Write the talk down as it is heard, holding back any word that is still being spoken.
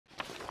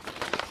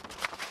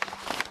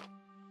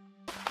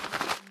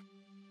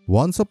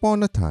Once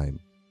upon a time,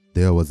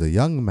 there was a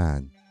young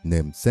man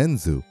named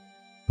Shenzu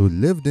who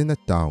lived in a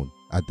town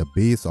at the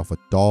base of a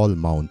tall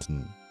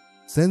mountain.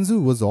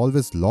 Shenzu was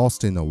always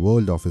lost in a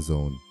world of his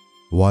own,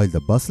 while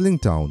the bustling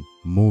town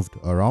moved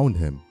around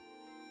him.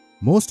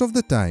 Most of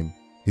the time,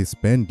 he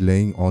spent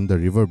laying on the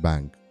river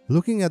bank,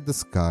 looking at the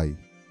sky.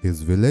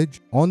 His village,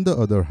 on the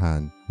other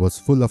hand, was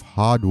full of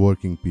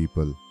hard-working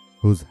people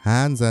whose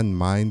hands and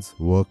minds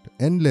worked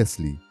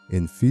endlessly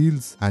in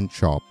fields and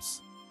shops.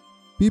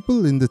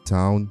 People in the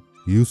town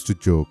used to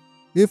joke,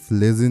 if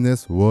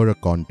laziness were a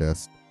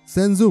contest,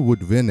 Shenzu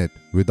would win it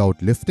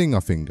without lifting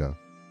a finger.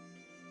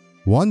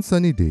 One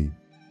sunny day,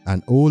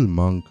 an old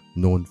monk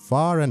known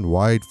far and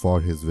wide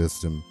for his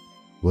wisdom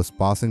was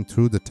passing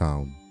through the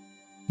town.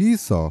 He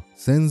saw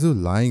Shenzu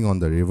lying on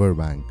the river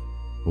bank,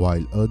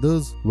 while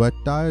others were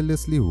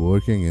tirelessly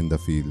working in the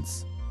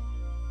fields.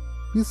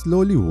 He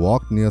slowly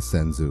walked near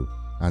Shenzu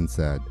and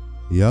said,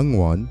 "Young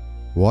one,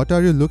 what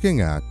are you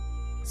looking at?"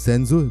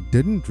 Shenzu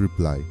didn't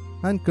reply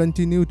and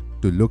continued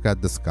to look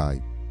at the sky.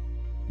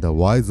 The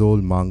wise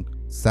old monk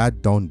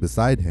sat down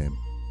beside him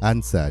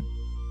and said,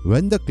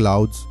 "When the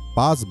clouds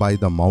pass by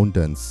the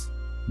mountains,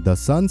 the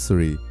sun's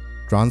ray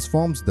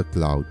transforms the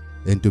cloud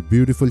into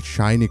beautiful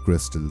shiny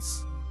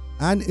crystals.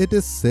 And it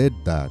is said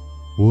that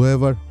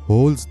whoever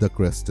holds the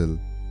crystal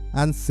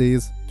and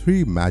says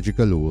 3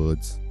 magical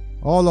words,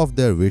 all of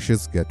their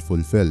wishes get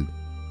fulfilled."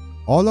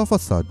 All of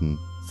a sudden,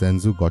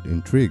 Shenzu got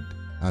intrigued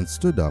and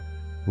stood up.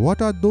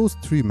 "What are those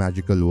 3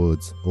 magical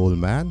words, old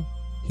man?"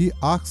 he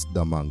asked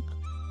the monk.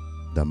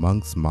 The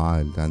monk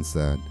smiled and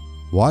said,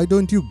 "Why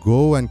don't you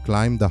go and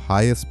climb the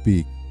highest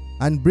peak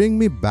and bring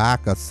me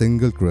back a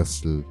single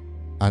crystal,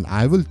 and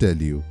I will tell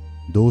you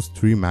those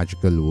 3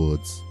 magical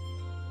words."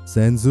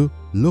 Shenzu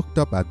looked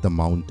up at the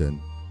mountain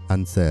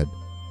and said,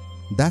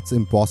 "That's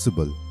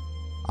impossible.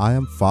 I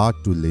am far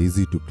too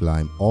lazy to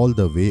climb all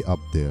the way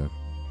up there."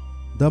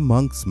 The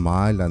monk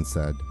smiled and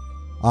said,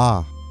 "Ah,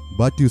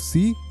 but you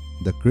see,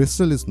 the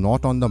crystal is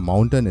not on the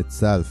mountain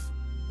itself.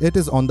 It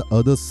is on the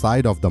other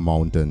side of the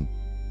mountain,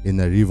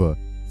 in a river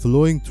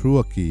flowing through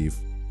a cave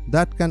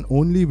that can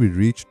only be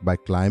reached by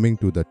climbing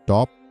to the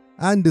top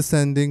and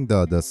descending the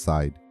other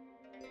side."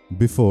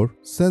 Before,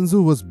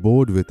 Shenzu was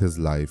bored with his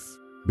life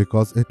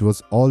because it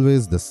was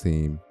always the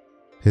same.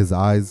 His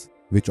eyes,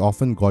 which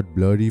often got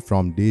blurry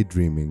from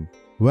daydreaming,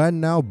 were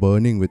now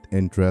burning with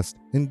interest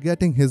in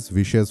getting his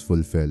wishes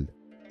fulfilled.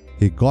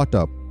 He got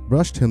up,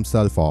 brushed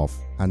himself off,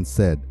 and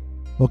said,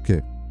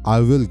 "Okay, I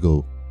will go."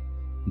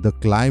 The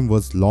climb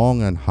was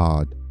long and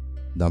hard.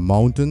 The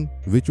mountain,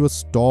 which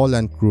was tall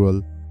and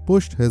cruel,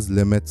 pushed his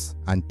limits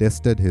and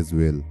tested his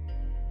will.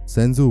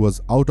 Shenzu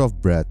was out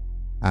of breath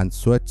and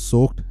sweat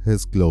soaked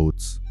his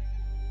clothes.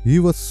 He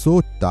was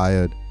so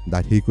tired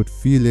that he could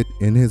feel it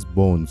in his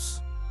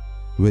bones.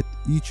 With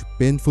each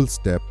painful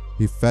step,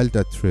 he felt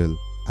a thrill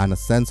and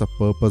a sense of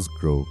purpose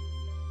grow,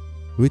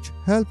 which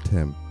helped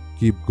him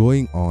keep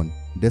going on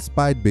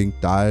despite being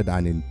tired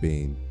and in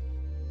pain.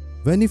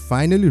 When he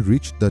finally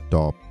reached the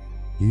top,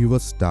 he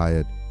was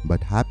tired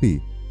but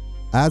happy.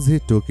 As he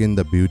took in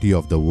the beauty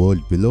of the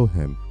world below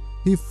him,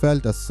 he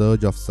felt a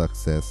surge of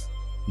success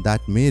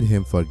that made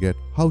him forget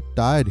how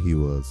tired he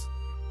was.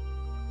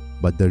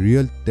 But the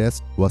real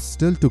test was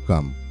still to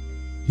come.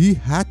 He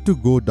had to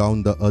go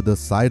down the other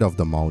side of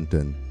the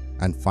mountain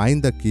and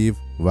find the cave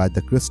where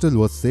the crystal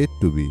was said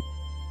to be.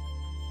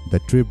 The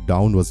trip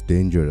down was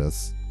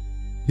dangerous.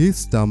 He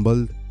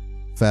stumbled,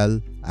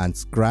 fell, and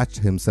scratched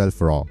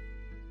himself raw.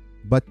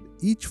 But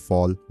each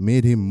fall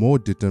made him more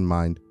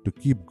determined to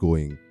keep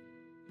going.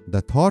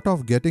 The thought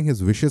of getting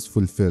his wishes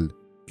fulfilled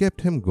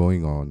kept him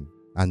going on,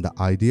 and the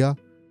idea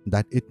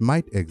that it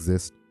might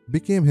exist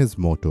became his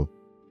motto.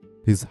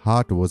 His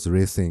heart was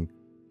racing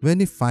when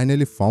he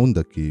finally found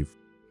the cave.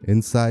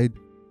 Inside,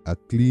 a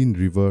clean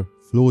river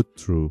flowed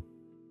through,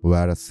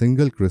 where a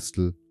single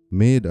crystal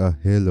made a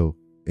halo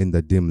in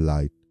the dim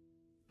light.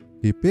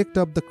 He picked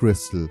up the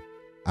crystal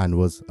and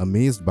was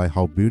amazed by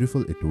how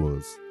beautiful it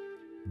was.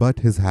 But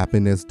his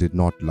happiness did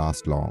not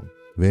last long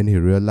when he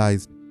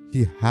realized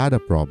he had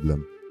a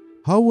problem.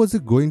 How was he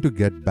going to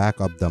get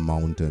back up the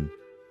mountain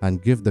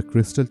and give the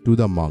crystal to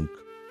the monk?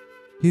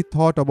 He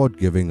thought about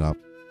giving up,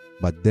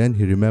 but then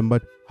he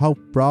remembered how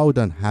proud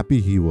and happy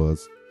he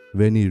was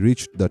when he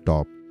reached the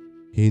top.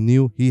 He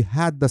knew he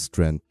had the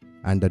strength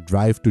and the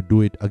drive to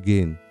do it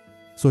again,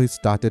 so he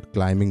started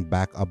climbing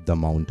back up the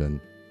mountain.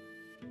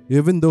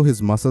 Even though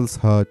his muscles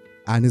hurt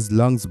and his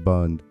lungs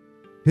burned,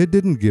 he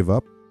didn't give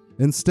up.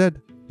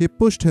 Instead, he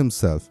pushed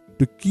himself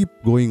to keep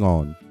going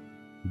on,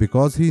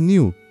 because he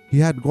knew he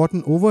had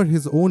gotten over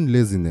his own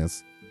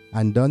laziness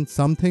and done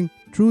something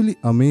truly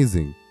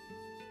amazing.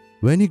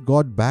 When he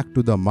got back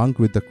to the monk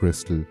with the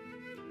crystal,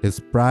 his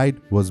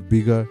pride was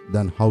bigger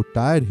than how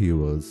tired he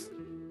was.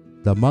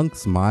 The monk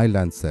smiled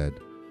and said,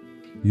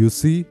 "You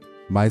see,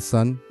 my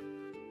son,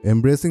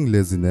 embracing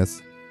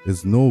laziness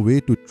is no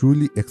way to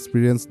truly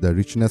experience the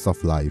richness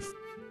of life.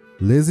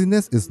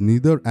 Laziness is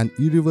neither an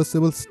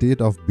irreversible state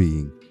of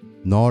being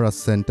nor a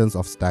sentence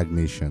of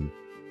stagnation.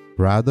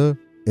 Rather,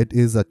 it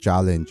is a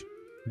challenge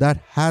that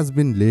has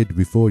been laid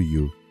before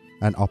you,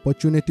 an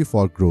opportunity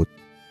for growth.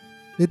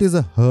 It is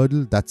a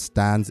hurdle that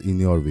stands in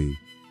your way,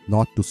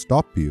 not to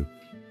stop you,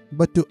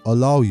 but to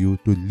allow you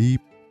to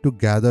leap, to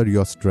gather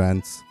your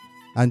strengths,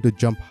 and to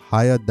jump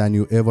higher than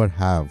you ever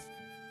have.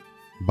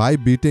 By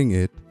beating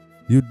it,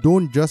 you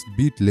don't just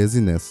beat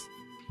laziness,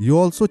 you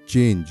also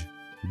change,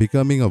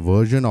 becoming a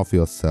version of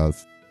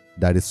yourself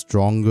that is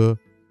stronger,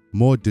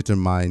 more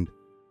determined,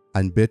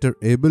 and better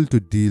able to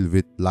deal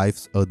with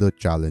life's other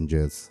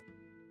challenges.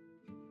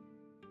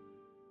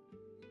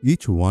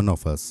 Each one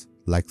of us,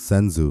 like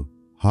Shenzu,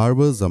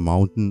 harbors a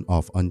mountain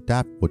of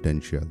untapped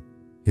potential,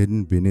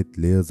 hidden beneath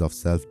layers of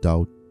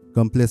self-doubt,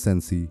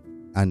 complacency,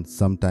 and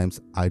sometimes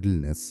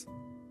idleness.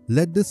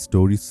 Let this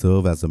story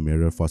serve as a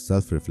mirror for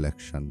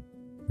self-reflection.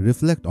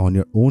 Reflect on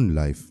your own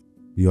life,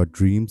 your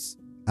dreams,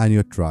 and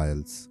your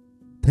trials.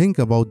 Think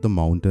about the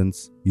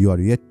mountains you are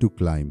yet to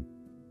climb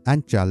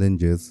and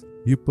challenges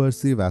you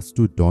perceive as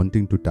too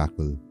daunting to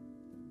tackle.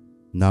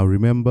 Now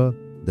remember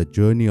the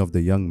journey of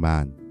the young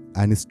man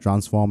and his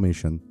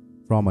transformation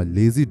from a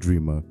lazy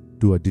dreamer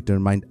to a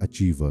determined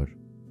achiever.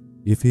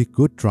 If he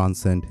could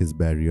transcend his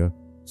barrier,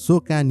 so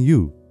can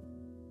you.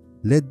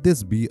 Let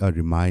this be a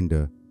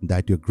reminder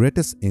that your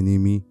greatest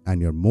enemy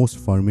and your most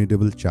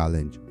formidable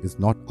challenge is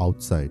not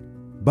outside,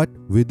 but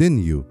within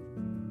you.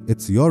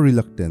 It's your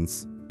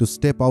reluctance to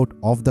step out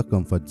of the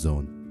comfort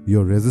zone,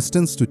 your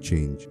resistance to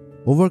change.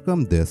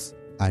 Overcome this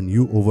and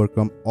you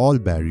overcome all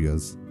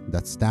barriers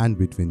that stand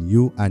between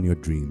you and your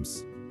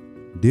dreams.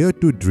 Dare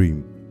to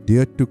dream,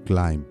 dare to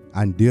climb,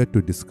 and dare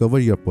to discover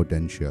your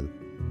potential.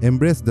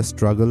 Embrace the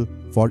struggle,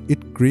 for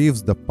it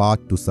craves the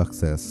path to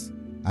success.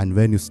 And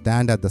when you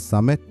stand at the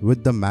summit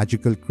with the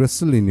magical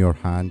crystal in your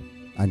hand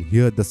and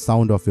hear the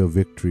sound of your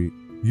victory,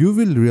 you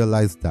will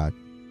realize that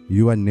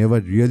you are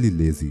never really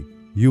lazy.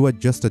 You are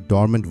just a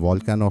dormant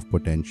volcano of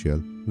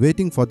potential,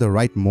 waiting for the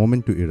right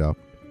moment to erupt.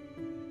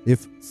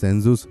 If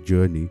Shenzu's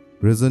journey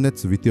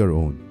resonates with your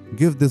own,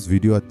 give this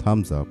video a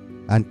thumbs up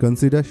and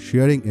consider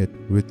sharing it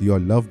with your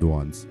loved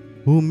ones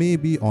who may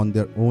be on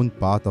their own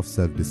path of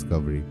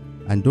self-discovery.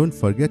 And don't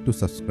forget to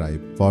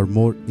subscribe for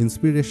more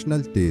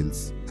inspirational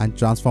tales and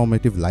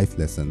transformative life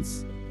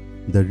lessons.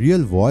 The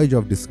real voyage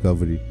of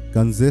discovery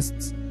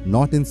consists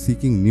not in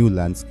seeking new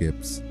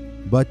landscapes,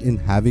 but in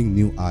having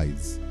new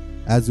eyes.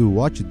 As you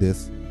watch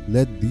this,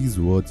 let these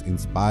words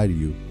inspire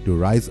you to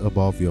rise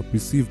above your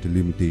perceived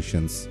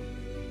limitations,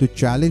 to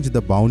challenge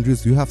the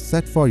boundaries you have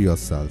set for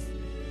yourself.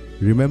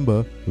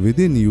 Remember,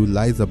 within you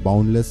lies a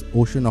boundless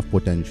ocean of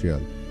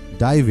potential.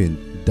 Dive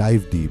in,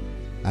 dive deep,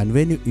 and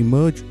when you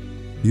emerge,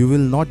 you will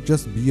not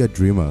just be a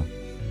dreamer,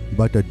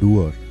 but a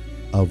doer,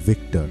 a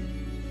victor.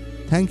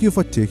 Thank you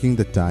for taking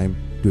the time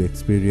to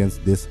experience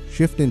this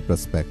shift in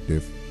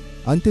perspective.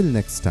 Until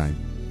next time,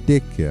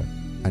 take care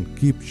and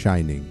keep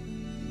shining.